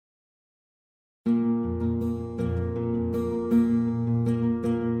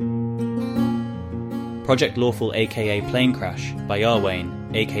Project Lawful aka Planecrash by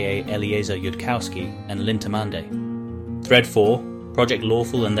Yarwain aka Eliezer Yudkowsky and Lintamande. Thread 4, Project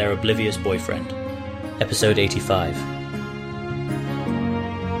Lawful and their Oblivious boyfriend. Episode 85.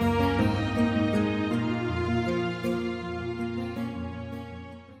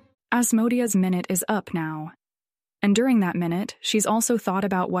 Asmodea's minute is up now. And during that minute, she's also thought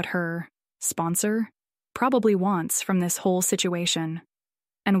about what her sponsor probably wants from this whole situation.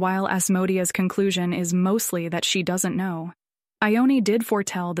 And while Asmodea's conclusion is mostly that she doesn't know, Ione did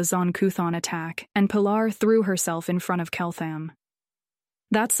foretell the Zon-Kuthon attack, and Pilar threw herself in front of Keltham.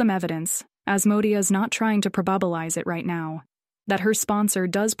 That's some evidence. Asmodea's not trying to probabilize it right now, that her sponsor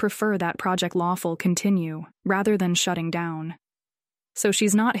does prefer that Project Lawful continue, rather than shutting down. So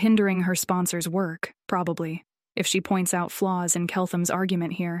she's not hindering her sponsor's work, probably, if she points out flaws in Keltham's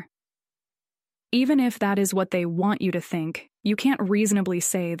argument here. Even if that is what they want you to think, you can't reasonably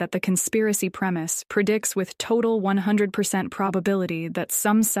say that the conspiracy premise predicts with total 100% probability that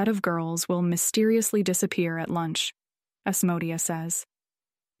some set of girls will mysteriously disappear at lunch, Asmodea says.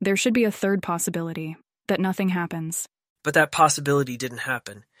 There should be a third possibility, that nothing happens. But that possibility didn't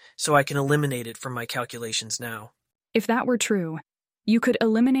happen, so I can eliminate it from my calculations now. If that were true, you could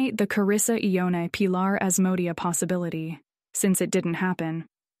eliminate the Carissa Ione Pilar Asmodea possibility, since it didn't happen,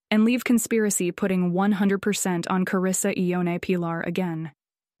 and leave conspiracy putting 100% on Carissa Ione Pilar again.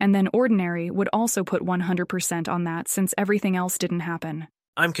 And then ordinary would also put 100% on that since everything else didn't happen.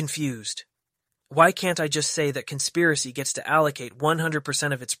 I'm confused. Why can't I just say that conspiracy gets to allocate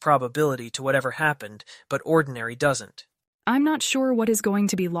 100% of its probability to whatever happened, but ordinary doesn't? I'm not sure what is going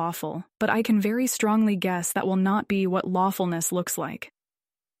to be lawful, but I can very strongly guess that will not be what lawfulness looks like.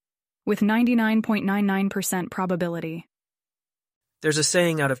 With 99.99% probability. There's a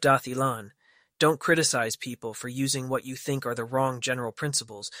saying out of Dathilan, don't criticize people for using what you think are the wrong general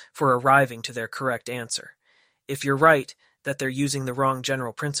principles for arriving to their correct answer. If you're right that they're using the wrong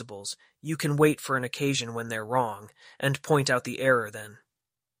general principles, you can wait for an occasion when they're wrong, and point out the error then.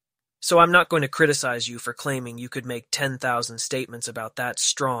 So I'm not going to criticize you for claiming you could make 10,000 statements about that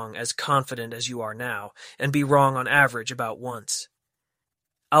strong, as confident as you are now, and be wrong on average about once.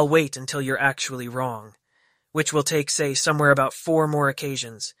 I'll wait until you're actually wrong, which will take, say, somewhere about 4 more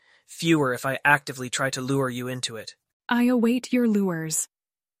occasions, fewer if I actively try to lure you into it. I await your lures.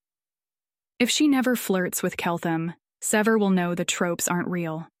 If she never flirts with Keltham, Sever will know the tropes aren't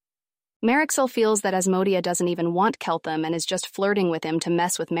real. Merixel feels that Asmodea doesn't even want Keltham and is just flirting with him to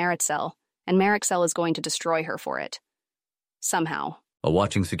mess with Merixel, and Merixel is going to destroy her for it. Somehow. A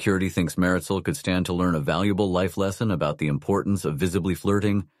watching security thinks Merixel could stand to learn a valuable life lesson about the importance of visibly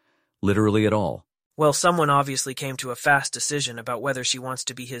flirting, literally at all. Well, someone obviously came to a fast decision about whether she wants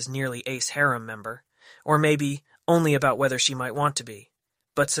to be his nearly ace harem member, or maybe only about whether she might want to be,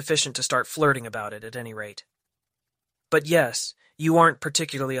 but sufficient to start flirting about it at any rate. But yes, you aren't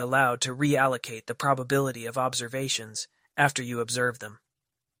particularly allowed to reallocate the probability of observations after you observe them.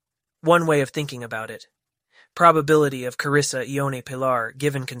 One way of thinking about it, probability of Carissa Ione Pilar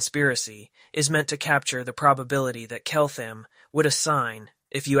given conspiracy is meant to capture the probability that Keltham would assign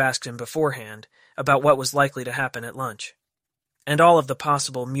if you asked him beforehand about what was likely to happen at lunch. And all of the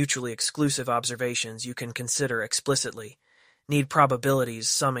possible mutually exclusive observations you can consider explicitly need probabilities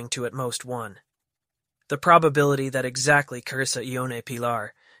summing to at most 1. The probability that exactly Carissa Ione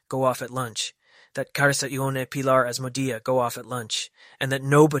Pilar go off at lunch, that Carissa Ione Pilar Asmodea go off at lunch, and that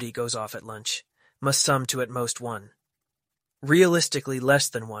nobody goes off at lunch, must sum to at most 1. Realistically less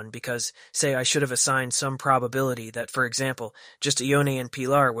than 1 because, say, I should have assigned some probability that, for example, just Ione and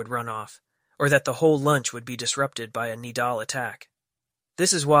Pilar would run off, or that the whole lunch would be disrupted by a Nidal attack.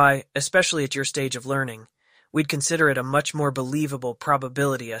 This is why, especially at your stage of learning, we'd consider it a much more believable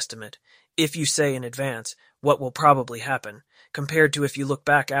probability estimate if you say in advance what will probably happen, compared to if you look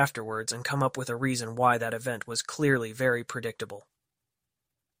back afterwards and come up with a reason why that event was clearly very predictable.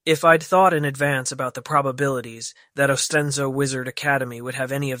 If I'd thought in advance about the probabilities that Ostenzo Wizard Academy would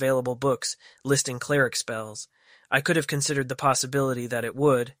have any available books listing cleric spells, I could have considered the possibility that it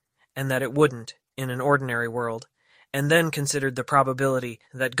would, and that it wouldn't, in an ordinary world, and then considered the probability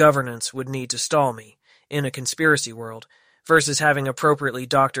that governance would need to stall me, in a conspiracy world, versus having appropriately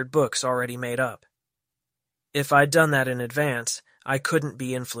doctored books already made up. If I'd done that in advance, I couldn't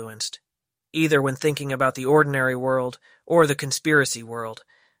be influenced, either when thinking about the ordinary world or the conspiracy world,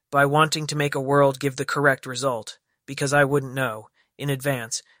 by wanting to make a world give the correct result, because I wouldn't know, in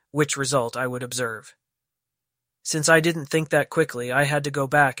advance, which result I would observe. Since I didn't think that quickly, I had to go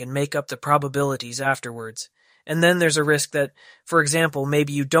back and make up the probabilities afterwards, and then there's a risk that, for example,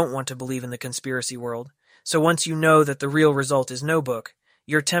 maybe you don't want to believe in the conspiracy world, so once you know that the real result is no book,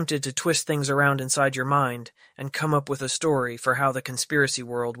 you're tempted to twist things around inside your mind and come up with a story for how the conspiracy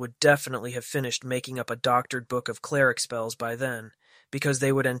world would definitely have finished making up a doctored book of cleric spells by then, because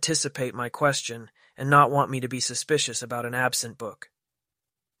they would anticipate my question and not want me to be suspicious about an absent book.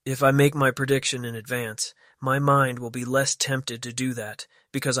 If I make my prediction in advance, my mind will be less tempted to do that,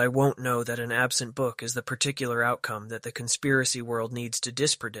 because I won't know that an absent book is the particular outcome that the conspiracy world needs to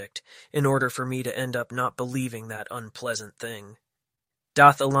dispredict in order for me to end up not believing that unpleasant thing.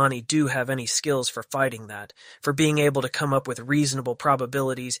 Dathilani do have any skills for fighting that, for being able to come up with reasonable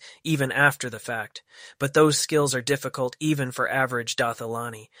probabilities even after the fact, but those skills are difficult even for average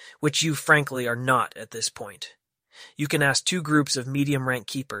Dathilani, which you frankly are not at this point. You can ask 2 groups of medium-rank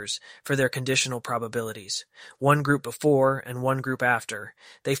keepers for their conditional probabilities, one group before and one group after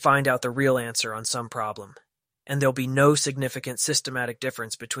they find out the real answer on some problem. And there'll be no significant systematic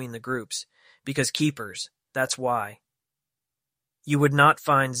difference between the groups, because keepers, that's why. You would not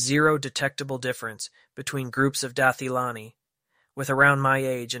find 0 detectable difference between groups of Dathilani, with around my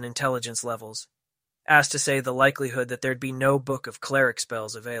age and intelligence levels, as to say the likelihood that there'd be no book of cleric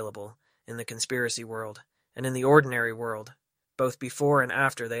spells available in the conspiracy world, and in the ordinary world, both before and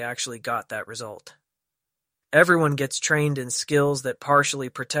after they actually got that result. Everyone gets trained in skills that partially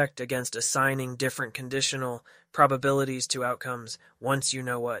protect against assigning different conditional probabilities to outcomes once you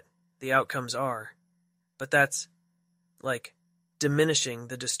know what the outcomes are. But that's, like, diminishing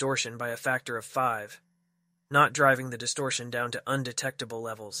the distortion by a factor of 5, not driving the distortion down to undetectable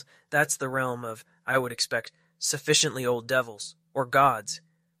levels. That's the realm of, I would expect, sufficiently old devils, or gods,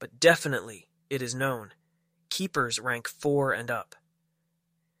 but definitely, it is known, keepers rank 4 and up.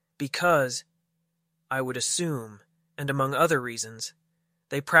 Because, I would assume, and among other reasons,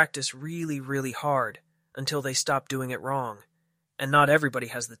 they practice really, really hard until they stop doing it wrong, and not everybody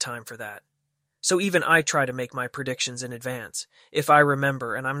has the time for that. So even I try to make my predictions in advance, if I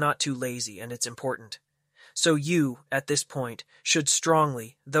remember and I'm not too lazy and it's important. So you, at this point, should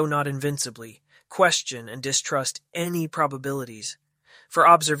strongly, though not invincibly, question and distrust any probabilities for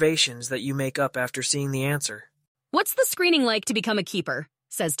observations that you make up after seeing the answer. What's the screening like to become a keeper?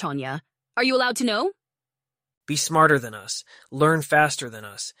 Says Tonya. Are you allowed to know? Be smarter than us, learn faster than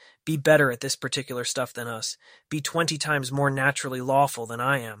us, be better at this particular stuff than us, be 20 times more naturally lawful than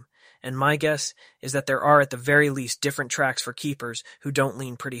I am, and my guess is that there are at the very least different tracks for keepers who don't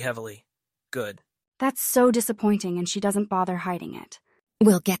lean pretty heavily. Good. That's so disappointing, and she doesn't bother hiding it.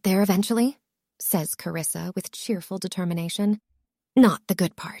 We'll get there eventually, says Carissa with cheerful determination. Not the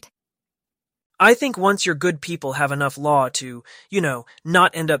good part. I think once your good people have enough law to,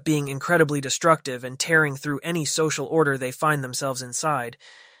 not end up being incredibly destructive and tearing through any social order they find themselves inside,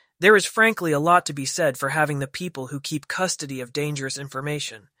 there is frankly a lot to be said for having the people who keep custody of dangerous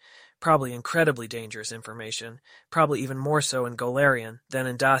information, probably incredibly dangerous information, probably even more so in Golarion than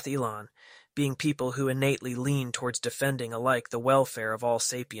in Dath Ilan, being people who innately lean towards defending alike the welfare of all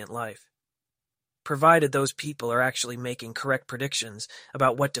sapient life. Provided those people are actually making correct predictions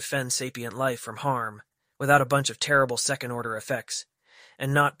about what defends sapient life from harm, without a bunch of terrible second-order effects,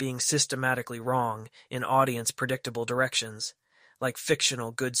 and not being systematically wrong in audience-predictable directions, like fictional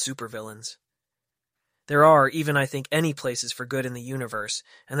good supervillains. There are, even I think, any places for good in the universe,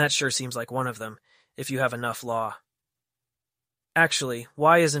 and that sure seems like one of them, if you have enough law. Actually,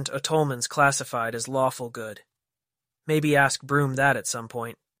 why isn't Otolmens classified as lawful good? Maybe ask Broom that at some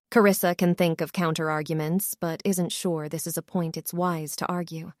point. Carissa can think of counter-arguments, but isn't sure this is a point it's wise to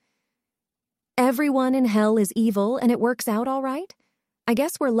argue. Everyone in hell is evil, and it works out all right? I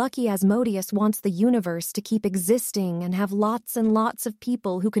guess we're lucky Asmodeus wants the universe to keep existing and have lots and lots of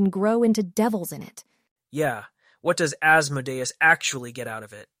people who can grow into devils in it. Yeah, what does Asmodeus actually get out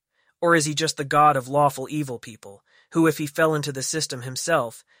of it? Or is he just the god of lawful evil people, who, if he fell into the system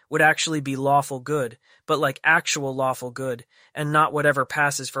himself, would actually be lawful good, but like actual lawful good, and not whatever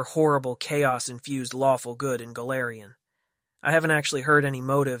passes for horrible chaos-infused lawful good in Golarion? I haven't actually heard any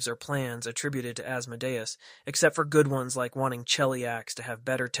motives or plans attributed to Asmodeus, except for good ones like wanting Cheliax to have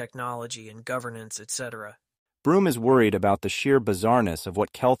better technology and governance, etc. Broom is worried about the sheer bizarreness of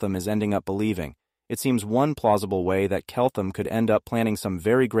what Keltham is ending up believing. It seems one plausible way that Keltham could end up planning some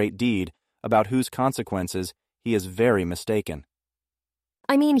very great deed about whose consequences he is very mistaken.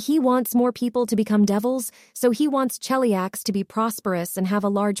 I mean, he wants more people to become devils, so he wants Cheliax to be prosperous and have a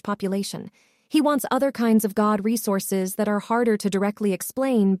large population. He wants other kinds of god resources that are harder to directly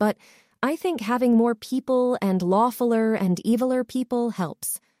explain, but I think having more people and lawfuler and eviler people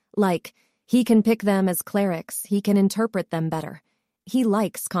helps. Like, he can pick them as clerics, he can interpret them better. He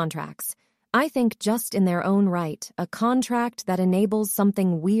likes contracts. I think just in their own right, a contract that enables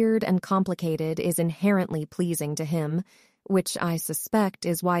something weird and complicated is inherently pleasing to him, which I suspect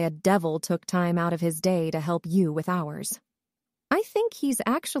is why a devil took time out of his day to help you with ours. I think he's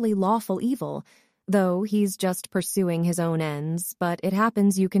actually lawful evil, though he's just pursuing his own ends, but it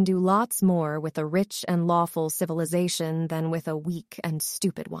happens you can do lots more with a rich and lawful civilization than with a weak and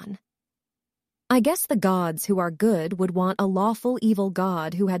stupid one. I guess the gods who are good would want a lawful evil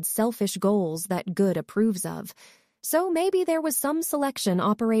god who had selfish goals that good approves of, so maybe there was some selection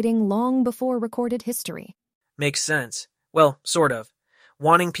operating long before recorded history. Makes sense. Well, sort of.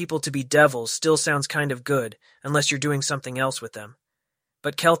 Wanting people to be devils still sounds kind of good, unless you're doing something else with them.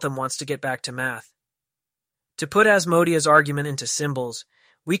 But Keltham wants to get back to math. To put Asmodea's argument into symbols,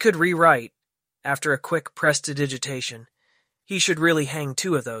 we could rewrite, after a quick prestidigitation, he should really hang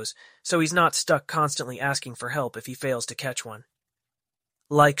 2 of those, so he's not stuck constantly asking for help if he fails to catch one.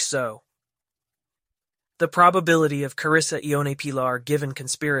 Like so. The probability of Carissa Ione Pilar given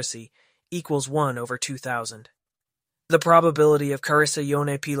conspiracy equals 1 over 2,000. The probability of Carissa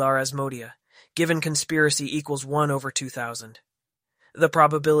Ione Pilar Asmodea given conspiracy equals 1 over 2,000. The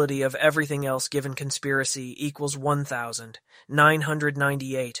probability of everything else given conspiracy equals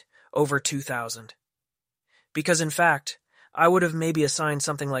 1,998 over 2,000. Because in fact, I would have maybe assigned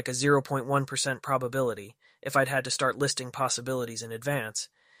something like a 0.1% probability, if I'd had to start listing possibilities in advance,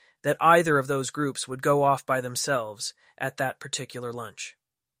 that either of those groups would go off by themselves at that particular lunch.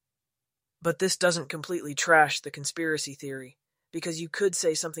 But this doesn't completely trash the conspiracy theory, because you could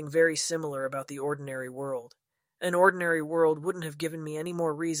say something very similar about the ordinary world. An ordinary world wouldn't have given me any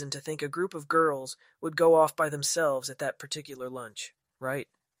more reason to think a group of girls would go off by themselves at that particular lunch, right?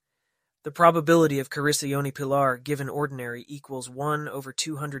 The probability of Carissa Ione Pilar given ordinary equals 1 over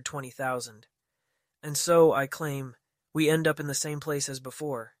 220,000. And so, I claim, we end up in the same place as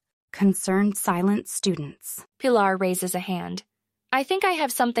before. Concerned silent students. Pilar raises a hand. I think I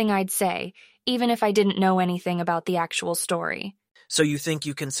have something I'd say, even if I didn't know anything about the actual story. So you think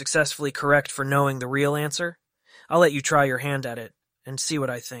you can successfully correct for knowing the real answer? I'll let you try your hand at it, and see what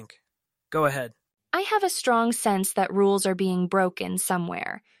I think. Go ahead. I have a strong sense that rules are being broken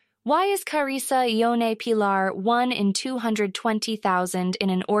somewhere. Why is Carissa Ione Pilar 1 in 220,000 in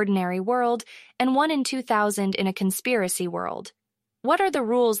an ordinary world and 1 in 2,000 in a conspiracy world? What are the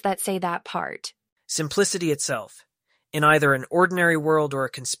rules that say that part? Simplicity itself. In either an ordinary world or a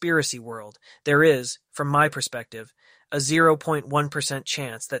conspiracy world, there is, from my perspective, a 0.1%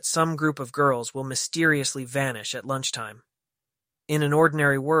 chance that some group of girls will mysteriously vanish at lunchtime. In an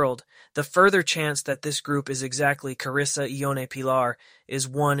ordinary world, the further chance that this group is exactly Carissa Ione Pilar is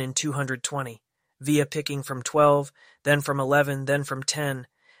 1 in 220, via picking from 12, then from 11, then from 10,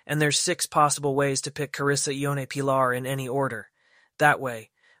 and there's 6 possible ways to pick Carissa Ione Pilar in any order. That way,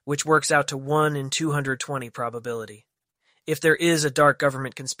 which works out to 1 in 220 probability. If there is a dark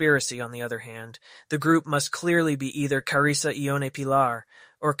government conspiracy, on the other hand, the group must clearly be either Carissa Ione Pilar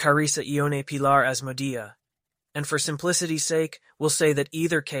or Carissa Ione Pilar Asmodea. And for simplicity's sake, we'll say that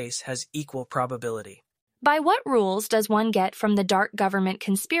either case has equal probability. By what rules does one get from the dark government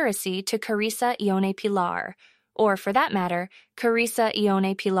conspiracy to Carissa Ione Pilar, or for that matter, Carissa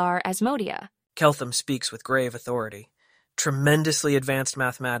Ione Pilar Asmodea? Keltham speaks with grave authority. Tremendously advanced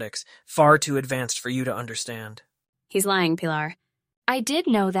mathematics, far too advanced for you to understand. He's lying, Pilar. I did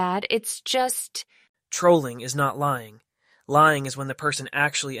know that, it's just... Trolling is not lying. Lying is when the person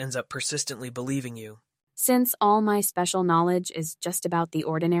actually ends up persistently believing you. Since all my special knowledge is just about the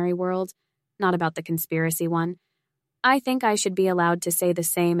ordinary world, not about the conspiracy one, I think I should be allowed to say the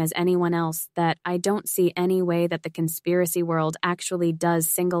same as anyone else that I don't see any way that the conspiracy world actually does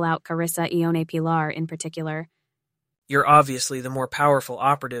single out Carissa Ione Pilar in particular. You're obviously the more powerful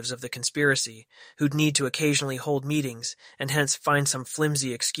operatives of the conspiracy, who'd need to occasionally hold meetings, and hence find some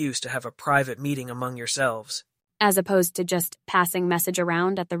flimsy excuse to have a private meeting among yourselves. As opposed to just passing message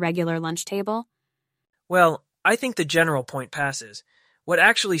around at the regular lunch table? Well, I think the general point passes. What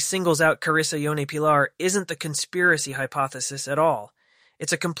actually singles out Carissa Ione Pilar isn't the conspiracy hypothesis at all.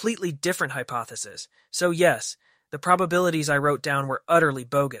 It's a completely different hypothesis. So yes, the probabilities I wrote down were utterly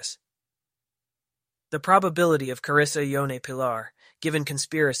bogus. The probability of Carissa Ione Pilar, given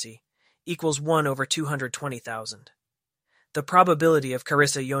conspiracy, equals 1 over 220,000. The probability of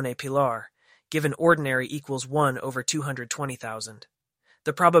Carissa Ione Pilar, given ordinary, equals 1 over 220,000.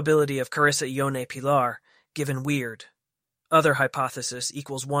 The probability of Carissa Ione Pilar, given weird, other hypothesis,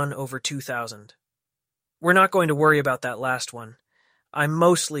 equals 1 over 2,000. We're not going to worry about that last one. I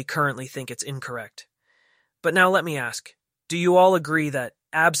mostly currently think it's incorrect. But now let me ask, do you all agree that,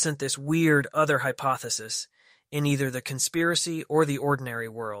 absent this weird other hypothesis, in either the conspiracy or the ordinary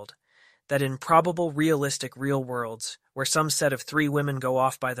world, that in probable realistic real worlds, where some set of 3 women go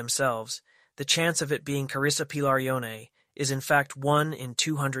off by themselves, the chance of it being Carissa Pilar Ione is in fact 1 in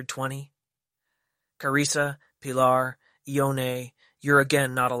 220? Carissa, Pilar, Ione, you're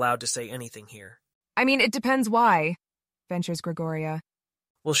again not allowed to say anything here. I mean, it depends why, ventures Gregoria.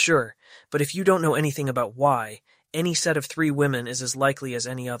 Well, sure, but if you don't know anything about why, any set of 3 women is as likely as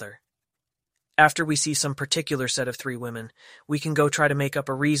any other. After we see some particular set of 3 women, we can go try to make up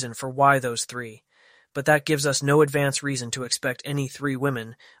a reason for why those 3, but that gives us no advance reason to expect any 3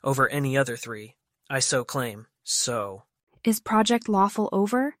 women over any other 3. I so claim. So. Is Project Lawful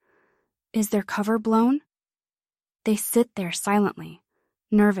over? Is their cover blown? They sit there silently,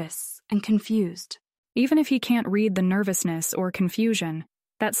 nervous and confused. Even if he can't read the nervousness or confusion,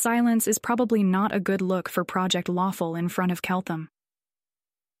 that silence is probably not a good look for Project Lawful in front of Keltham.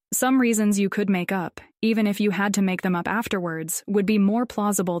 Some reasons you could make up, even if you had to make them up afterwards, would be more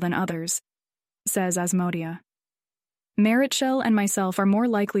plausible than others, says Asmodia. Meritshell and myself are more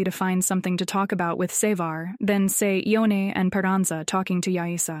likely to find something to talk about with Sevar than, say, Ione and Peranza talking to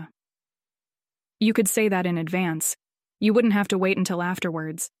Yaisa. You could say that in advance. You wouldn't have to wait until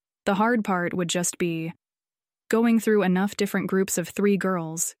afterwards. The hard part would just be going through enough different groups of 3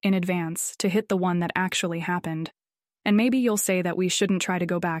 girls in advance to hit the one that actually happened. And maybe you'll say that we shouldn't try to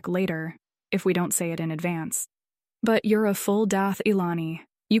go back later if we don't say it in advance. But you're a full Dath Ilani.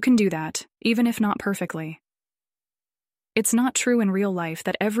 You can do that, even if not perfectly. It's not true in real life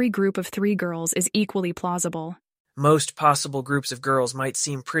that every group of 3 girls is equally plausible. Most possible groups of girls might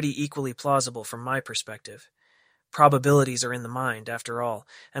seem pretty equally plausible from my perspective. Probabilities are in the mind, after all,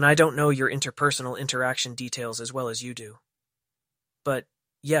 and I don't know your interpersonal interaction details as well as you do. But,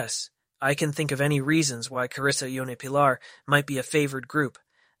 yes, I can think of any reasons why Carissa, Ione, Pilar might be a favored group,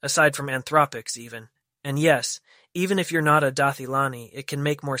 aside from anthropics even. And yes, even if you're not a Dathilani, it can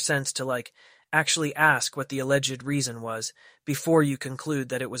make more sense to, actually ask what the alleged reason was before you conclude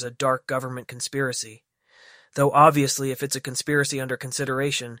that it was a dark government conspiracy. Though obviously if it's a conspiracy under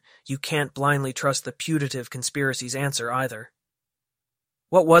consideration, you can't blindly trust the putative conspiracy's answer either.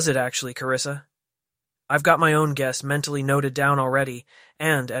 What was it actually, Carissa? I've got my own guess mentally noted down already,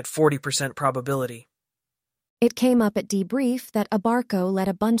 and at 40% probability. It came up at debrief that Abarco let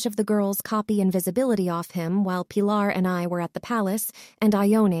a bunch of the girls copy invisibility off him while Pilar and I were at the palace and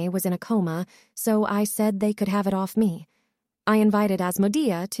Ione was in a coma, so I said they could have it off me. I invited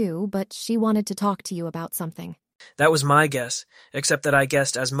Asmodia, too, but she wanted to talk to you about something. That was my guess, except that I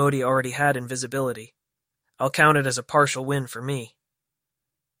guessed Asmodia already had invisibility. I'll count it as a partial win for me.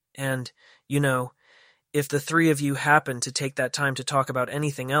 And, if the 3 of you happened to take that time to talk about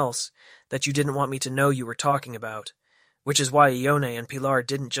anything else that you didn't want me to know you were talking about, which is why Ione and Pilar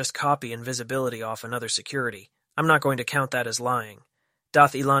didn't just copy invisibility off another security, I'm not going to count that as lying.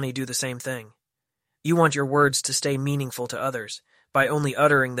 Dath Ilani do the same thing. You want your words to stay meaningful to others, by only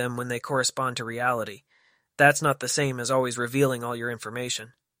uttering them when they correspond to reality. That's not the same as always revealing all your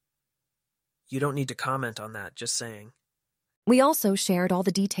information. You don't need to comment on that, just saying. We also shared all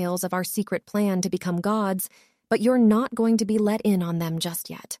the details of our secret plan to become gods, but you're not going to be let in on them just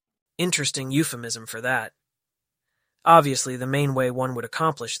yet. Interesting euphemism for that. Obviously, the main way one would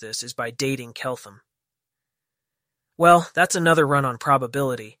accomplish this is by dating Keltham. Well, that's another run on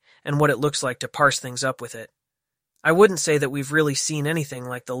probability, and what it looks like to parse things up with it. I wouldn't say that we've really seen anything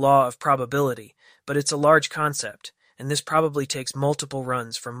like the law of probability, but it's a large concept, and this probably takes multiple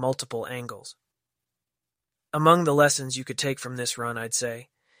runs from multiple angles. Among the lessons you could take from this run, I'd say,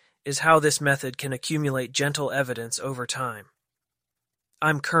 is how this method can accumulate gentle evidence over time.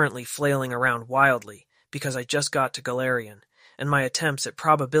 I'm currently flailing around wildly because I just got to Galarian, and my attempts at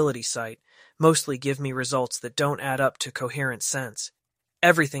probability sight mostly give me results that don't add up to coherent sense.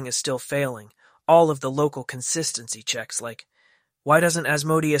 Everything is still failing, all of the local consistency checks, why doesn't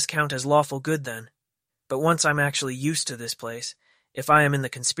Asmodeus count as lawful good then? But once I'm actually used to this place, if I am in the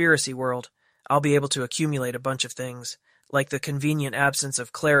conspiracy world, I'll be able to accumulate a bunch of things, like the convenient absence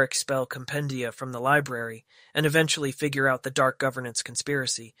of cleric spell compendia from the library, and eventually figure out the dark governance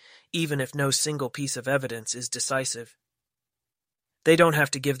conspiracy, even if no single piece of evidence is decisive. They don't have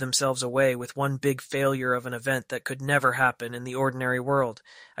to give themselves away with one big failure of an event that could never happen in the ordinary world.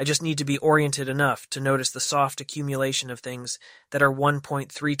 I just need to be oriented enough to notice the soft accumulation of things that are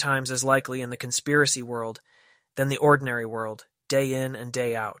 1.3 times as likely in the conspiracy world than the ordinary world, day in and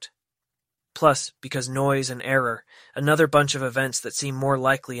day out. Plus, because noise and error, another bunch of events that seem more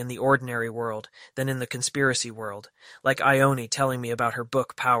likely in the ordinary world than in the conspiracy world, like Ione telling me about her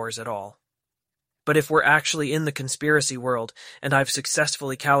book powers at all. But if we're actually in the conspiracy world, and I've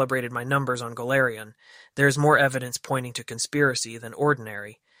successfully calibrated my numbers on Galarian, there's more evidence pointing to conspiracy than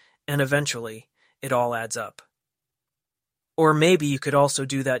ordinary, and eventually, it all adds up. Or maybe you could also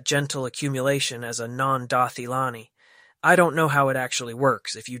do that gentle accumulation as a non-Dathilani. I don't know how it actually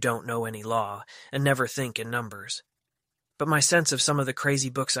works if you don't know any law and never think in numbers. But my sense of some of the crazy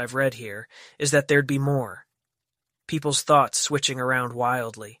books I've read here is that there'd be more. People's thoughts switching around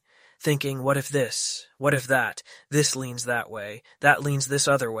wildly, thinking, what if this, what if that, this leans that way, that leans this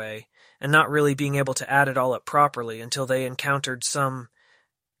other way, and not really being able to add it all up properly until they encountered some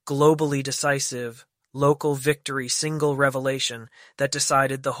globally decisive, local victory single revelation that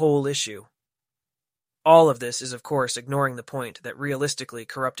decided the whole issue. All of this is, of course, ignoring the point that realistically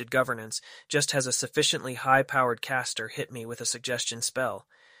corrupted governance just has a sufficiently high-powered caster hit me with a suggestion spell,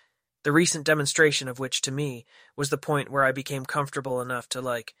 the recent demonstration of which, to me, was the point where I became comfortable enough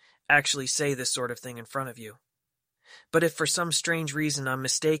to, actually say this sort of thing in front of you. But if for some strange reason I'm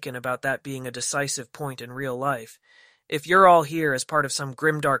mistaken about that being a decisive point in real life, if you're all here as part of some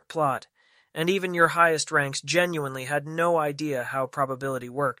grimdark plot, and even your highest ranks genuinely had no idea how probability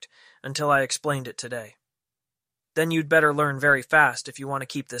worked until I explained it today, then you'd better learn very fast if you want to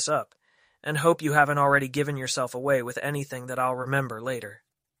keep this up, and hope you haven't already given yourself away with anything that I'll remember later.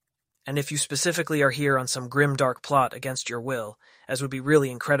 And if you specifically are here on some grimdark plot against your will, as would be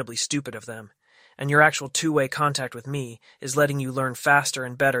really incredibly stupid of them, and your actual two-way contact with me is letting you learn faster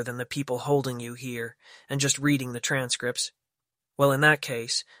and better than the people holding you here and just reading the transcripts, well, in that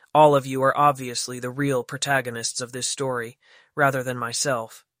case, all of you are obviously the real protagonists of this story, rather than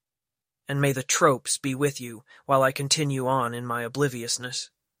myself. And may the tropes be with you while I continue on in my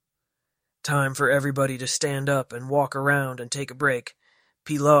obliviousness. Time for everybody to stand up and walk around and take a break.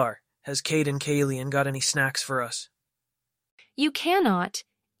 Pilar, has Kate and Kalian got any snacks for us? You cannot,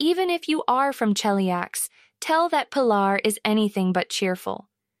 even if you are from Cheliax, tell that Pilar is anything but cheerful.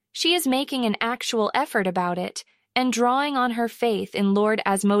 She is making an actual effort about it, and drawing on her faith in Lord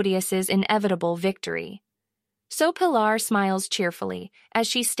Asmodeus's inevitable victory. So Pilar smiles cheerfully as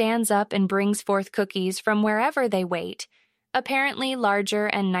she stands up and brings forth cookies from wherever they wait, apparently larger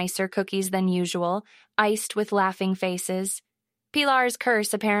and nicer cookies than usual, iced with laughing faces. Pilar's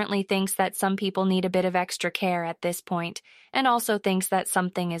curse apparently thinks that some people need a bit of extra care at this point, and also thinks that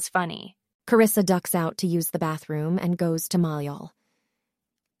something is funny. Carissa ducks out to use the bathroom and goes to Malyal.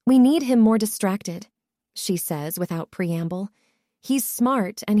 We need him more distracted, she says without preamble. He's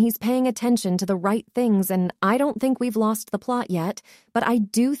smart and he's paying attention to the right things, and I don't think we've lost the plot yet, but I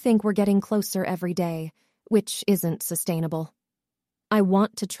do think we're getting closer every day, which isn't sustainable. I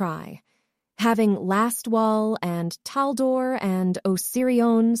want to try. Having Lastwall and Taldor and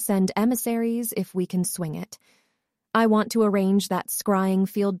Osirion send emissaries if we can swing it. I want to arrange that scrying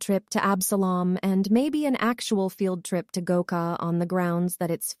field trip to Absalom and maybe an actual field trip to Goka on the grounds that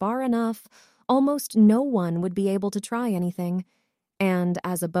it's far enough, almost no one would be able to try anything. And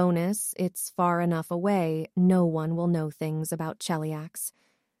as a bonus, it's far enough away, no one will know things about Cheliax.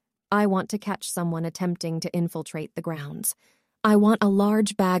 I want to catch someone attempting to infiltrate the grounds. I want a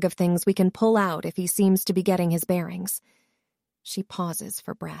large bag of things we can pull out if he seems to be getting his bearings. She pauses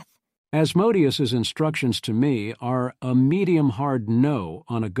for breath. Asmodeus's instructions to me are a medium-hard no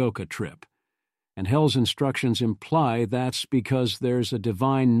on a Goka trip, and Hell's instructions imply that's because there's a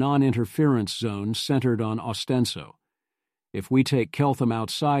divine non-interference zone centered on Ostenso. If we take Keltham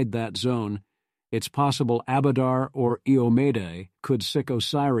outside that zone, it's possible Abadar or Iomede could sick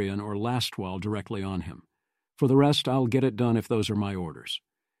Osirion or Lastwall directly on him. For the rest, I'll get it done if those are my orders.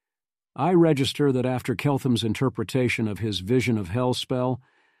 I register that after Keltham's interpretation of his Vision of Hell spell,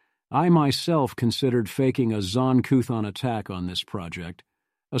 I myself considered faking a Zon-Kuthon attack on this project,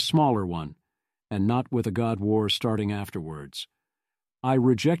 a smaller one, and not with a god war starting afterwards. I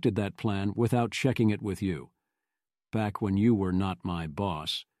rejected that plan without checking it with you, back when you were not my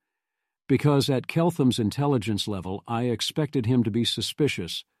boss, because at Keltham's intelligence level I expected him to be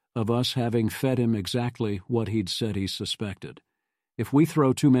suspicious of us having fed him exactly what he'd said he suspected. If we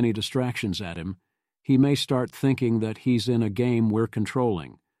throw too many distractions at him, he may start thinking that he's in a game we're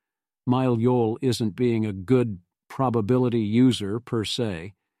controlling. Malyal isn't being a good probability user per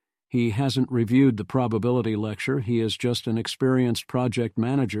se. He hasn't reviewed the probability lecture. He is just an experienced project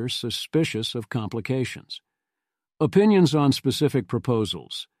manager suspicious of complications. Opinions on specific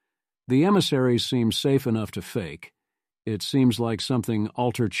proposals. The emissaries seem safe enough to fake. It seems like something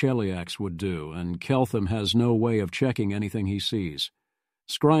Alter Cheliax would do, and Keltham has no way of checking anything he sees.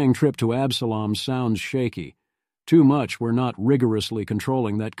 Scrying trip to Absalom sounds shaky. Too much we're not rigorously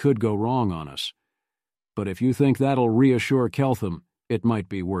controlling that could go wrong on us. But if you think that'll reassure Keltham, it might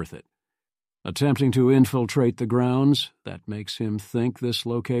be worth it. Attempting to infiltrate the grounds, that makes him think this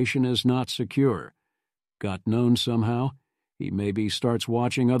location is not secure. Got known somehow? He maybe starts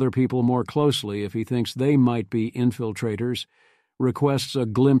watching other people more closely if he thinks they might be infiltrators, requests a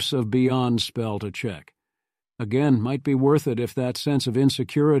glimpse of beyond spell to check. Again, might be worth it if that sense of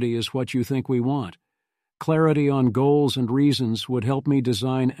insecurity is what you think we want. Clarity on goals and reasons would help me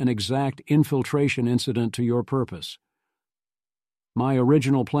design an exact infiltration incident to your purpose. My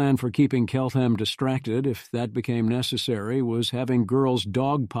original plan for keeping Keltham distracted, if that became necessary, was having girls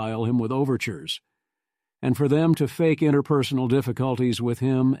dogpile him with overtures, and for them to fake interpersonal difficulties with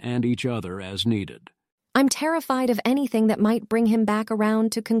him and each other as needed. I'm terrified of anything that might bring him back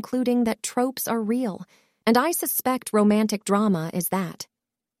around to concluding that tropes are real, and I suspect romantic drama is that.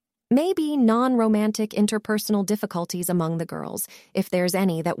 Maybe non-romantic interpersonal difficulties among the girls, if there's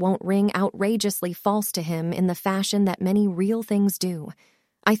any that won't ring outrageously false to him in the fashion that many real things do.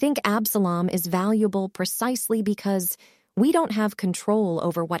 I think Absalom is valuable precisely because we don't have control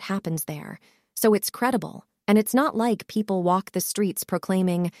over what happens there, so it's credible, and it's not like people walk the streets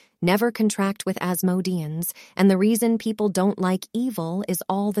proclaiming, "Never contract with Asmodeans," and the reason people don't like evil is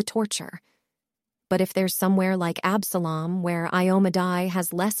all the torture. But if there's somewhere like Absalom where Iomedae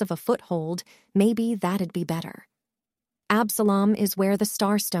has less of a foothold, maybe that'd be better. Absalom is where the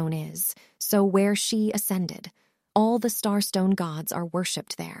Starstone is, so where she ascended. All the Starstone gods are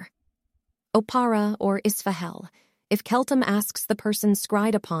worshipped there. Opara or Isfahel. If Keltham asks the person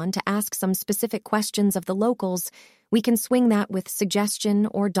scried upon to ask some specific questions of the locals, we can swing that with suggestion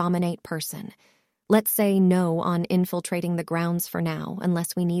or dominate person. Let's say no on infiltrating the grounds for now,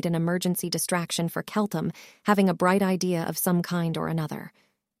 unless we need an emergency distraction for Keltham having a bright idea of some kind or another.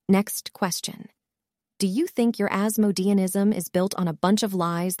 Next question. Do you think your Asmodeanism is built on a bunch of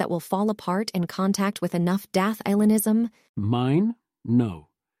lies that will fall apart in contact with enough Dath-Elanism? Mine? No.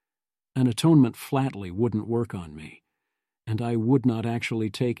 An atonement flatly wouldn't work on me, and I would not actually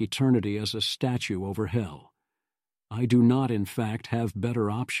take eternity as a statue over hell. I do not, in fact, have better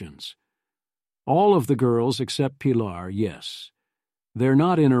options. All of the girls except Pilar, yes. They're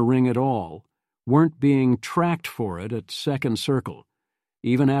not in a ring at all, weren't being tracked for it at Second Circle.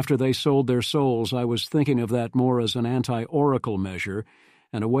 Even after they sold their souls, I was thinking of that more as an anti-oracle measure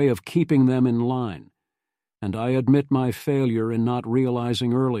and a way of keeping them in line. And I admit my failure in not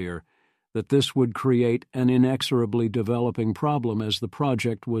realizing earlier that this would create an inexorably developing problem as the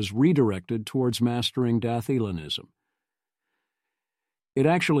project was redirected towards mastering Dath-Elanism. It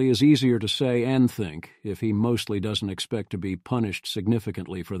actually is easier to say and think if he mostly doesn't expect to be punished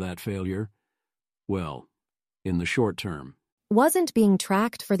significantly for that failure. Well, in the short term. Wasn't being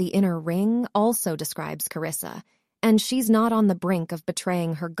tracked for the inner ring also describes Carissa, and she's not on the brink of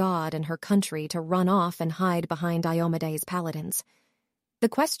betraying her god and her country to run off and hide behind Iomedae's paladins. The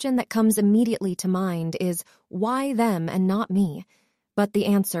question that comes immediately to mind is, why them and not me? But the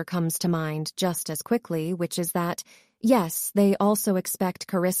answer comes to mind just as quickly, which is that, yes, they also expect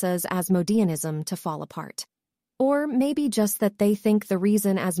Carissa's Asmodeanism to fall apart. Or maybe just that they think the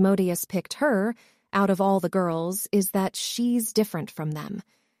reason Asmodeus picked her, out of all the girls, is that she's different from them.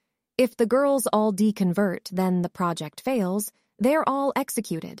 If the girls all deconvert, then the project fails, they're all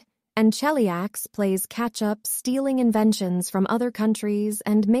executed, and Cheliax plays catch-up, stealing inventions from other countries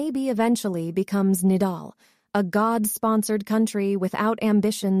and maybe eventually becomes Nidal, a god-sponsored country without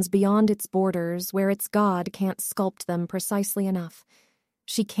ambitions beyond its borders where its god can't sculpt them precisely enough.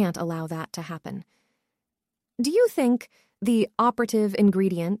 She can't allow that to happen. Do you think the operative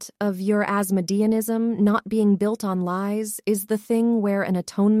ingredient of your Asmodeanism not being built on lies is the thing where an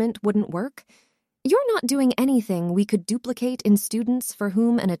atonement wouldn't work? You're not doing anything we could duplicate in students for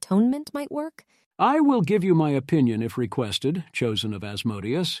whom an atonement might work? I will give you my opinion if requested, chosen of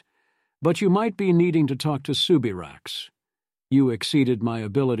Asmodeus. But you might be needing to talk to Subirax. You exceeded my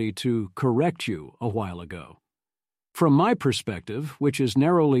ability to correct you a while ago. From my perspective, which is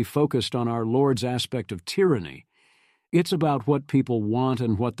narrowly focused on our Lord's aspect of tyranny, it's about what people want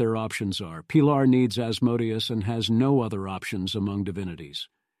and what their options are. Pilar needs Asmodeus and has no other options among divinities.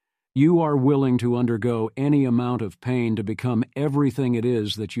 You are willing to undergo any amount of pain to become everything it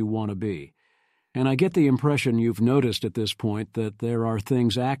is that you want to be. And I get the impression you've noticed at this point that there are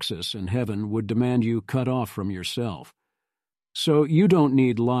things Axis and Heaven would demand you cut off from yourself. So you don't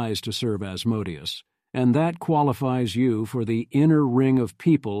need lies to serve Asmodeus, and that qualifies you for the inner ring of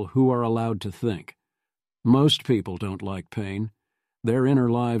people who are allowed to think. Most people don't like pain. Their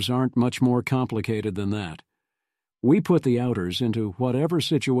inner lives aren't much more complicated than that. We put the outers into whatever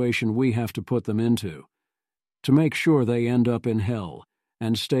situation we have to put them into, to make sure they end up in hell,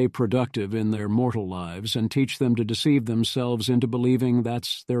 and stay productive in their mortal lives and teach them to deceive themselves into believing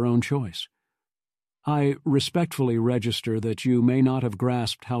that's their own choice. I respectfully register that you may not have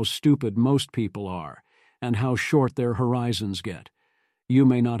grasped how stupid most people are and how short their horizons get. You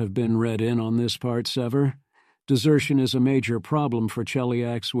may not have been read in on this part, Sever. Desertion is a major problem for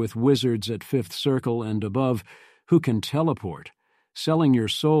Cheliax with wizards at Fifth Circle and above who can teleport. Selling your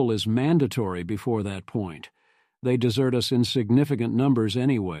soul is mandatory before that point. They desert us in significant numbers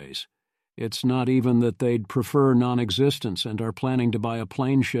anyways. It's not even that they'd prefer non-existence and are planning to buy a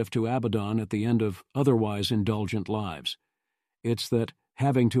plane shift to Abaddon at the end of otherwise indulgent lives. It's that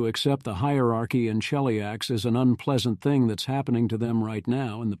having to accept the hierarchy in Cheliax is an unpleasant thing that's happening to them right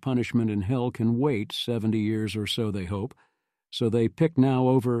now, and the punishment in hell can wait 70 years or so, they hope. So they pick now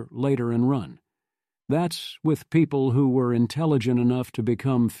over later and run. That's with people who were intelligent enough to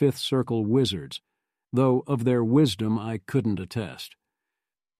become Fifth Circle wizards, though of their wisdom I couldn't attest.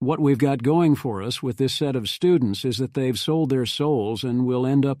 What we've got going for us with this set of students is that they've sold their souls and will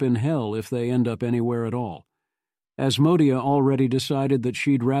end up in hell if they end up anywhere at all. Asmodia already decided that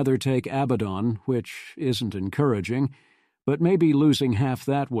she'd rather take Abaddon, which isn't encouraging, but maybe losing half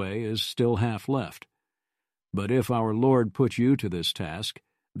that way is still half left. But if our Lord put you to this task,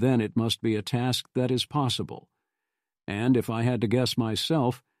 then it must be a task that is possible. And if I had to guess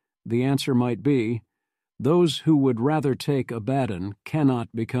myself, the answer might be, those who would rather take Abaddon cannot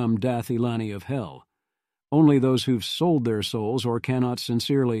become Dathilani of hell. Only those who've sold their souls or cannot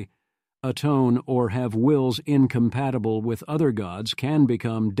sincerely atone or have wills incompatible with other gods can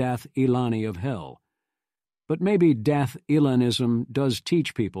become Dath-Ilani of hell. But maybe Dath-Ilanism does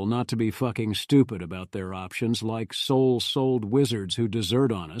teach people not to be fucking stupid about their options like soul-sold wizards who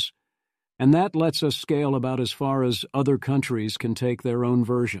desert on us, and that lets us scale about as far as other countries can take their own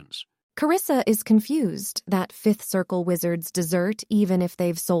versions. Carissa is confused that Fifth Circle wizards desert even if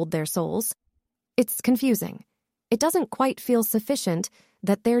they've sold their souls. It's confusing. It doesn't quite feel sufficient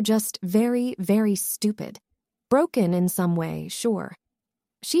that they're just very, very stupid. Broken in some way, sure.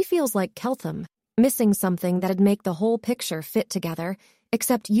 She feels like Keltham, missing something that'd make the whole picture fit together,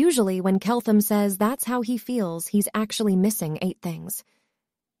 except usually when Keltham says that's how he feels, he's actually missing 8 things.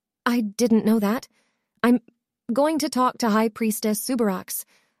 I didn't know that. I'm going to talk to High Priestess Subarax.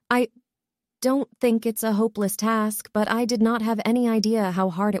 I don't think it's a hopeless task, but I did not have any idea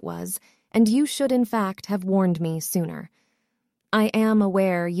how hard it was, and you should in fact have warned me sooner. I am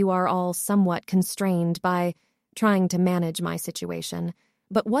aware you are all somewhat constrained by trying to manage my situation,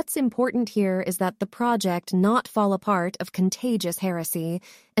 but what's important here is that the project not fall apart of contagious heresy,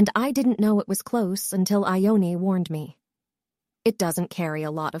 and I didn't know it was close until Ione warned me. It doesn't carry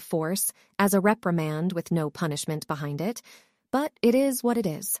a lot of force, as a reprimand with no punishment behind it, but it is what it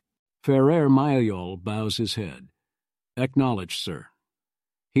is. Ferrer Mayol bows his head. Acknowledged, sir.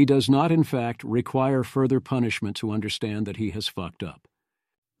 He does not, in fact, require further punishment to understand that he has fucked up.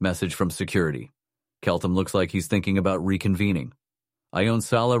 Message from security. Keltham looks like he's thinking about reconvening. Ione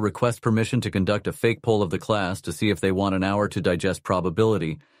Sala requests permission to conduct a fake poll of the class to see if they want an hour to digest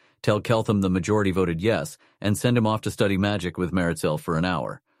probability, tell Keltham the majority voted yes, and send him off to study magic with Meritzel for an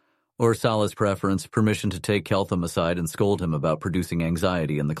hour. Or Sala's preference, permission to take Keltham aside and scold him about producing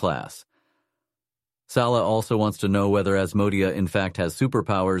anxiety in the class. Sala also wants to know whether Asmodia in fact has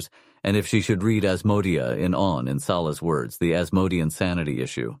superpowers, and if she should read Asmodia in Sala's words, the Asmodian sanity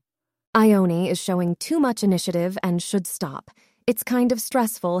issue. Ione is showing too much initiative and should stop. It's kind of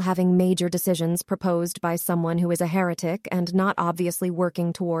stressful having major decisions proposed by someone who is a heretic and not obviously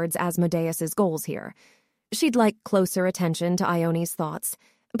working towards Asmodeus's goals here. She'd like closer attention to Ione's thoughts.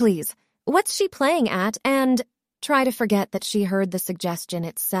 Please, what's she playing at? And try to forget that she heard the suggestion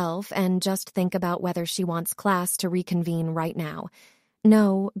itself and just think about whether she wants class to reconvene right now.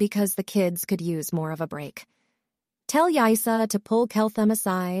 No, because the kids could use more of a break. Tell Yaisa to pull Keltham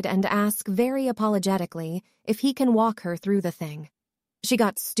aside and ask very apologetically if he can walk her through the thing. She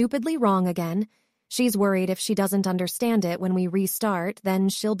got stupidly wrong again. She's worried if she doesn't understand it when we restart, then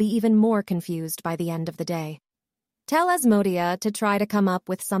she'll be even more confused by the end of the day. Tell Asmodia to try to come up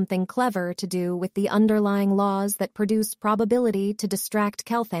with something clever to do with the underlying laws that produce probability to distract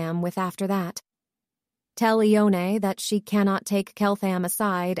Keltham with after that. Tell Ione that she cannot take Keltham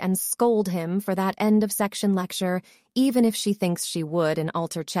aside and scold him for that end-of-section lecture, even if she thinks she would in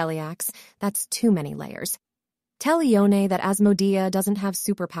Alter Cheliax. That's too many layers. Tell Ione that Asmodia doesn't have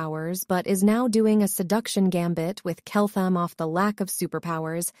superpowers, but is now doing a seduction gambit with Keltham off the lack of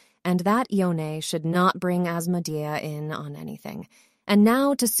superpowers, and that Ione should not bring Asmodia in on anything. And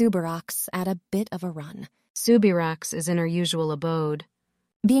now to Subarax at a bit of a run. Subarax is in her usual abode.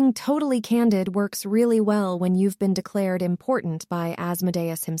 Being totally candid works really well when you've been declared important by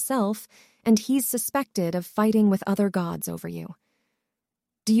Asmodeus himself, and he's suspected of fighting with other gods over you.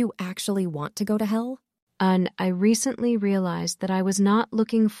 Do you actually want to go to hell? I recently realized that I was not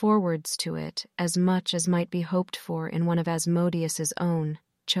looking forwards to it as much as might be hoped for in one of Asmodeus's own,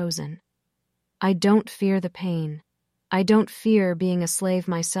 chosen. I don't fear the pain. I don't fear being a slave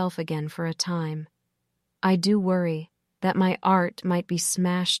myself again for a time. I do worry that my art might be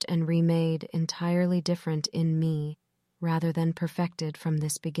smashed and remade entirely different in me, rather than perfected from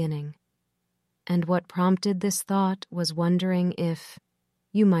this beginning. And what prompted this thought was wondering if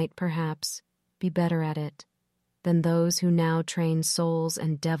you might perhaps be better at it than those who now train souls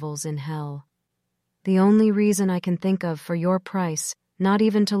and devils in hell. The only reason I can think of for your price, not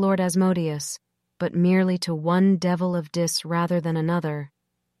even to Lord Asmodeus, but merely to one devil of Dis rather than another,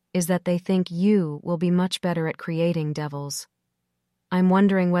 is that they think you will be much better at creating devils. I'm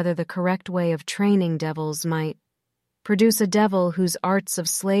wondering whether the correct way of training devils might produce a devil whose arts of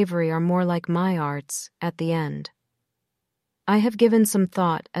slavery are more like my arts at the end. I have given some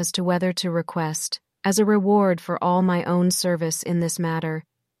thought as to whether to request, as a reward for all my own service in this matter,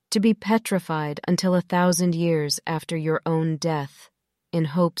 to be petrified until 1,000 years after your own death, in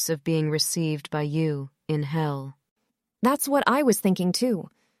hopes of being received by you in hell. That's what I was thinking too.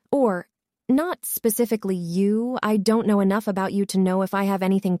 Or, not specifically you, I don't know enough about you to know if I have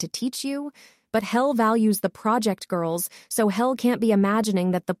anything to teach you, but hell values the project girls, so hell can't be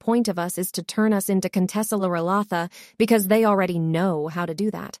imagining that the point of us is to turn us into Contessa Lorelatha because they already know how to do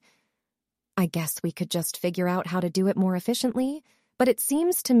that. I guess we could just figure out how to do it more efficiently, but it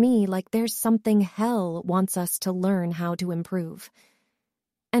seems to me like there's something hell wants us to learn how to improve.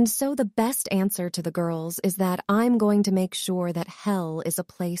 And so the best answer to the girls is that I'm going to make sure that hell is a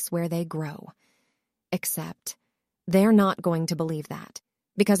place where they grow. Except they're not going to believe that,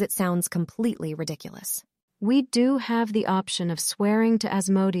 because it sounds completely ridiculous. We do have the option of swearing to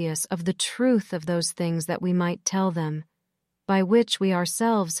Asmodeus of the truth of those things that we might tell them, by which we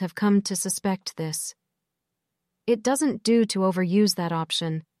ourselves have come to suspect this. It doesn't do to overuse that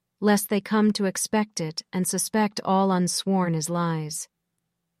option, lest they come to expect it and suspect all unsworn is lies.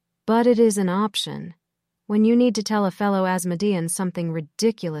 But it is an option, when you need to tell a fellow Asmodean something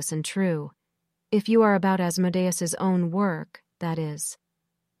ridiculous and true, if you are about Asmodeus's own work, that is,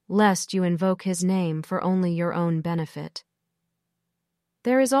 lest you invoke his name for only your own benefit.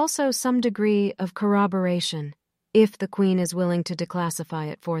 There is also some degree of corroboration, if the Queen is willing to declassify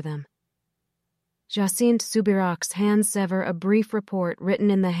it for them. Jacinthe Subirach's hands sever a brief report written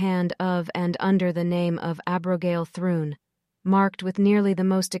in the hand of and under the name of Abrogale Thrune, marked with nearly the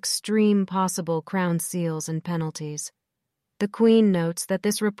most extreme possible crown seals and penalties. The Queen notes that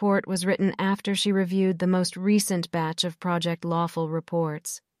this report was written after she reviewed the most recent batch of Project Lawful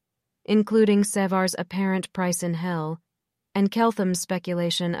reports, including Sevar's apparent price in hell, and Keltham's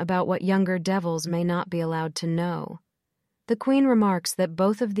speculation about what younger devils may not be allowed to know. The Queen remarks that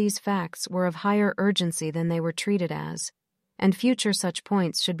both of these facts were of higher urgency than they were treated as, and future such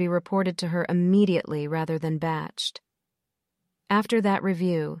points should be reported to her immediately rather than batched. After that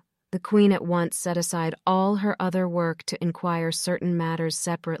review, the Queen at once set aside all her other work to inquire certain matters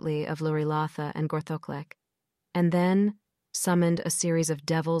separately of Lorelatha and Gorthoklek, and then summoned a series of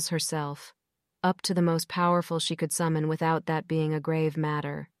devils herself, up to the most powerful she could summon without that being a grave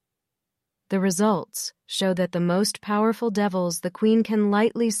matter. The results show that the most powerful devils the Queen can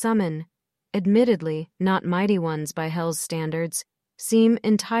lightly summon, admittedly not mighty ones by Hell's standards, seem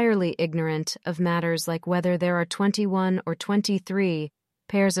entirely ignorant of matters like whether there are 21 or 23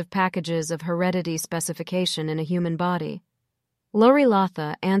 pairs of packages of heredity specification in a human body.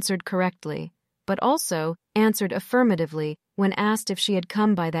 Lorelatha answered correctly, but also answered affirmatively when asked if she had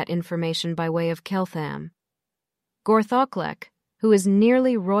come by that information by way of Keltham. Gorthoklek, who is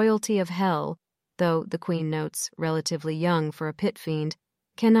nearly royalty of hell, though, the Queen notes, relatively young for a pit fiend,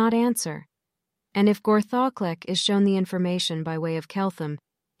 cannot answer. And if Gorthoklek is shown the information by way of Keltham,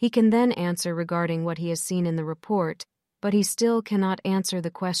 he can then answer regarding what he has seen in the report, but he still cannot answer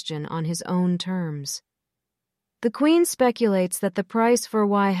the question on his own terms. The Queen speculates that the price for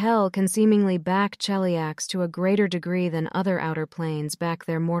why hell can seemingly back Cheliax to a greater degree than other outer planes back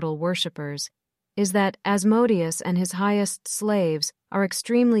their mortal worshippers is that Asmodeus and his highest slaves are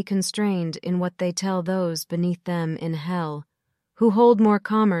extremely constrained in what they tell those beneath them in hell, who hold more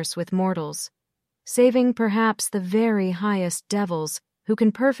commerce with mortals, saving perhaps the very highest devils who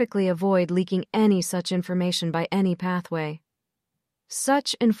can perfectly avoid leaking any such information by any pathway.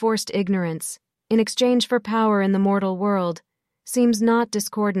 Such enforced ignorance, in exchange for power in the mortal world, seems not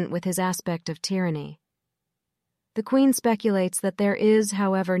discordant with his aspect of tyranny. The Queen speculates that there is,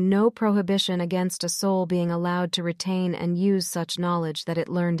 however, no prohibition against a soul being allowed to retain and use such knowledge that it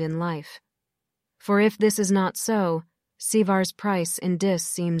learned in life. For if this is not so, Sevar's price in Dis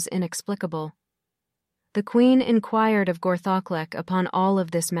seems inexplicable. The Queen inquired of Gorthoklek upon all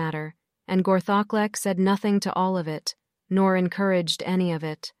of this matter, and Gorthoklek said nothing to all of it, nor encouraged any of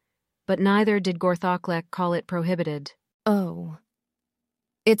it, but neither did Gorthoklek call it prohibited. Oh.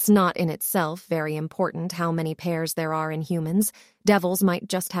 It's not in itself very important how many pairs there are in humans. Devils might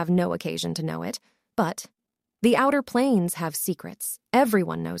just have no occasion to know it. But the outer planes have secrets.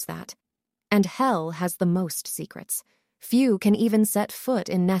 Everyone knows that. And Hell has the most secrets. Few can even set foot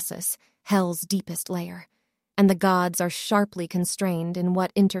in Nessus, Hell's deepest lair. And the gods are sharply constrained in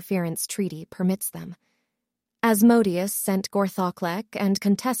what interference treaty permits them. Asmodeus sent Gorthoklek and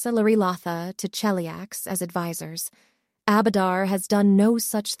Contessa Larilatha to Cheliax as advisors. Abadar has done no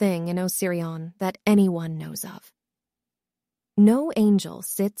such thing in Osirion that anyone knows of. No angel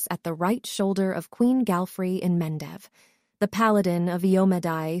sits at the right shoulder of Queen Galfrey in Mendev, the paladin of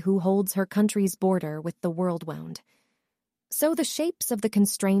Iomedai who holds her country's border with the Worldwound. So the shapes of the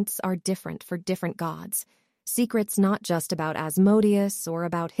constraints are different for different gods, secrets not just about Asmodeus or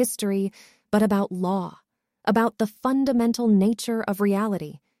about history, but about law, about the fundamental nature of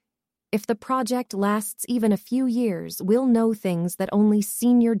reality. If the project lasts even a few years, we'll know things that only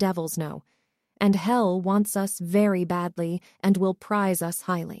senior devils know, and Hell wants us very badly and will prize us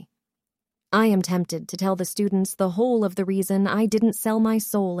highly. I am tempted to tell the students the whole of the reason I didn't sell my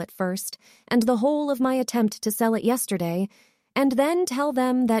soul at first, and the whole of my attempt to sell it yesterday, and then tell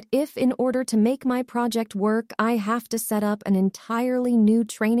them that if in order to make my project work I have to set up an entirely new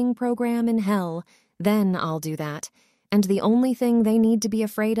training program in Hell, then I'll do that. And the only thing they need to be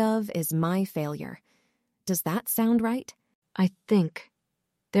afraid of is my failure. Does that sound right? I think.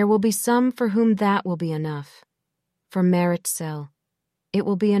 There will be some for whom that will be enough. For Meritxell, it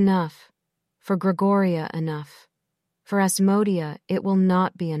will be enough. For Gregoria, enough. For Asmodia, it will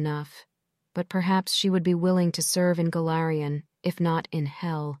not be enough. But perhaps she would be willing to serve in Golarion, if not in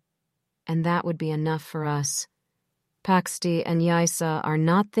Hell. And that would be enough for us. Paxti and Yaisa are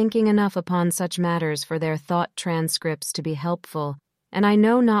not thinking enough upon such matters for their thought transcripts to be helpful, and I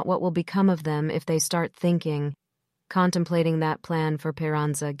know not what will become of them if they start thinking. Contemplating that plan for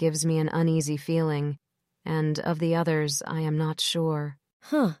Piranza gives me an uneasy feeling, and of the others I am not sure.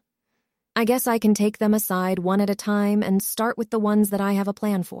 I guess I can take them aside one at a time and start with the ones that I have a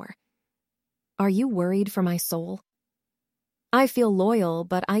plan for. Are you worried for my soul? I feel loyal,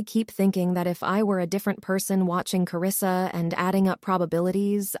 but I keep thinking that if I were a different person watching Carissa and adding up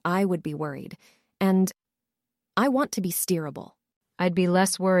probabilities, I would be worried. And I want to be steerable. I'd be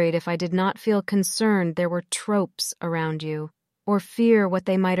less worried if I did not feel concerned there were tropes around you, or fear what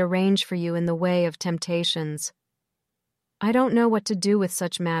they might arrange for you in the way of temptations. I don't know what to do with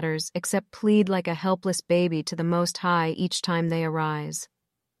such matters except plead like a helpless baby to the Most High each time they arise.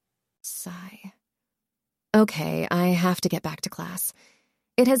 Sigh. Okay, I have to get back to class.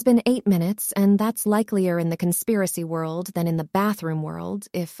 It has been 8 minutes, and that's likelier in the conspiracy world than in the bathroom world,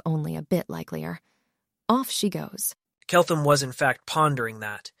 if only a bit likelier. Off she goes. Keltham was in fact pondering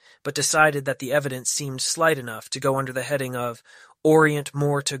that, but decided that the evidence seemed slight enough to go under the heading of Orient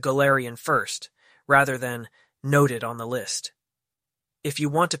more to Golarion first, rather than noted on the list. If you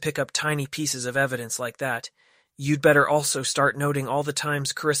want to pick up tiny pieces of evidence like that, you'd better also start noting all the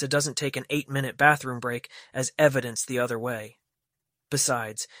times Carissa doesn't take an 8-minute bathroom break as evidence the other way.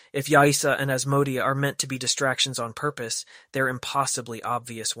 Besides, if Yaisa and Asmodia are meant to be distractions on purpose, they're impossibly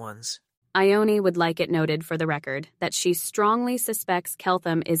obvious ones. Ione would like it noted for the record that she strongly suspects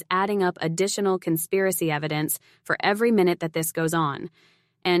Keltham is adding up additional conspiracy evidence for every minute that this goes on,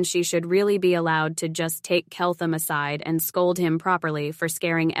 and she should really be allowed to just take Keltham aside and scold him properly for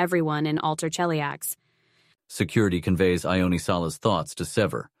scaring everyone in Alter Cheliax. Security conveys Ione Sala's thoughts to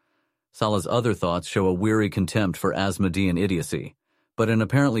Sever. Sala's other thoughts show a weary contempt for Asmodean idiocy, but an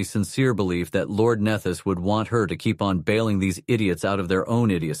apparently sincere belief that Lord Nethys would want her to keep on bailing these idiots out of their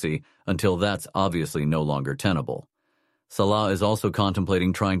own idiocy until that's obviously no longer tenable. Salah is also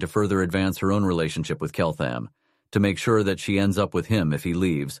contemplating trying to further advance her own relationship with Keltham, to make sure that she ends up with him if he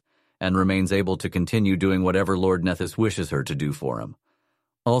leaves, and remains able to continue doing whatever Lord Nethys wishes her to do for him.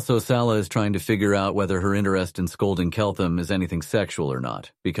 Also, Sala is trying to figure out whether her interest in scolding Keltham is anything sexual or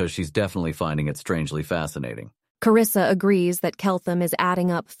not, because she's definitely finding it strangely fascinating. Carissa agrees that Keltham is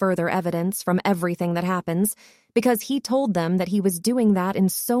adding up further evidence from everything that happens, because he told them that he was doing that in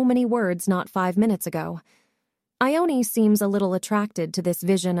so many words not 5 minutes ago. Ione seems a little attracted to this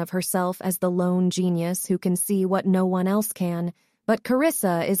vision of herself as the lone genius who can see what no one else can, but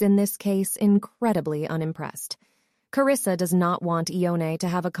Carissa is in this case incredibly unimpressed. Carissa does not want Ione to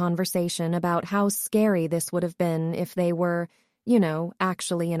have a conversation about how scary this would have been if they were,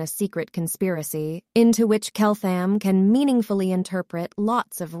 actually in a secret conspiracy, into which Keltham can meaningfully interpret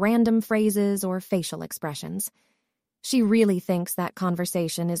lots of random phrases or facial expressions. She really thinks that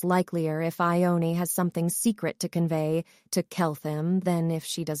conversation is likelier if Ione has something secret to convey to Keltham than if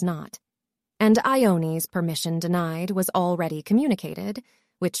she does not. And Ione's permission denied was already communicated,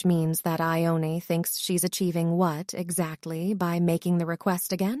 which means that Ione thinks she's achieving what, exactly, by making the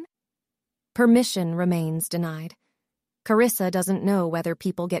request again? Permission remains denied. Carissa doesn't know whether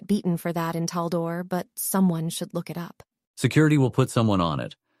people get beaten for that in Taldor, but someone should look it up. Security will put someone on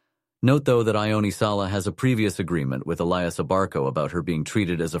it. Note, though, that Ione Sala has a previous agreement with Elias Abarco about her being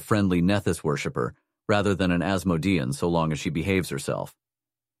treated as a friendly Nethys worshipper rather than an Asmodean so long as she behaves herself.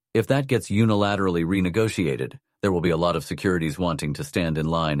 If that gets unilaterally renegotiated, there will be a lot of securities wanting to stand in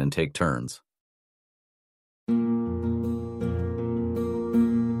line and take turns.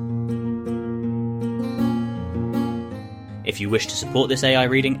 If you wish to support this AI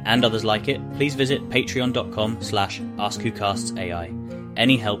reading and others like it, please visit patreon.com/AskWhoCastsAI.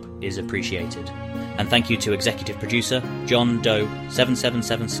 Any help is appreciated. And thank you to executive producer John Doe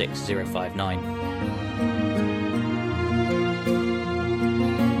 7776059.